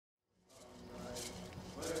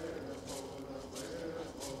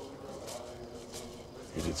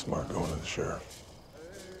You did smart going to the sheriff.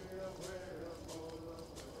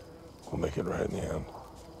 We'll make it right in the end.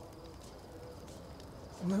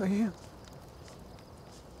 Will you?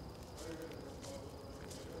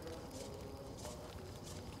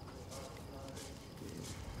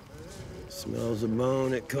 Smells a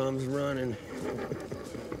bone, it comes running.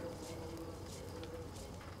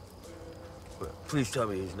 Please tell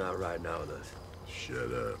me he's not riding out with us.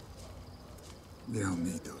 Shut up. They don't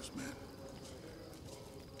need those men.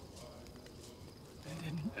 I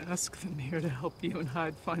didn't ask them here to help you and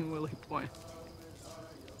Hyde find Willie Boy.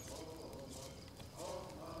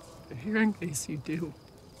 They're here in case you do.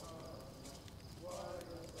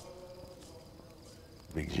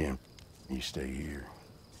 Big Jim, you stay here.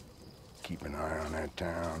 Keep an eye on that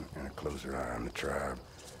town and a closer eye on the tribe.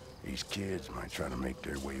 These kids might try to make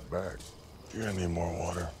their way back. You're gonna need more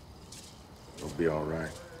water. It'll be all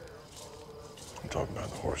right. I'm talking about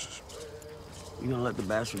the horses. You gonna let the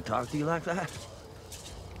bastard talk to you like that?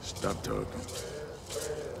 Stop talking.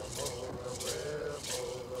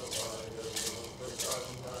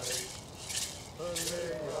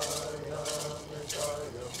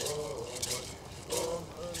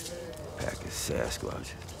 Pack of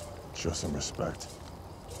Sasquatch. Show some respect.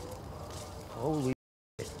 Holy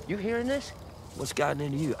shit. You hearing this? What's gotten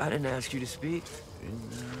into you? I didn't ask you to speak.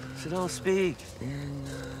 So don't speak.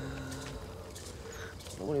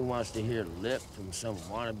 Nobody wants to hear lip from some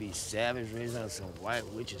wannabe savage raised on some white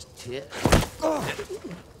witch's tit.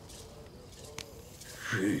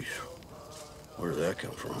 Jeez. Where did that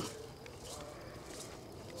come from?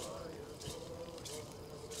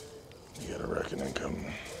 You got a reckoning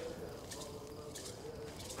coming.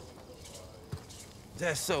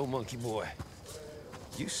 That's so, monkey boy.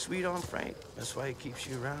 You sweet on Frank. That's why he keeps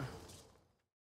you around.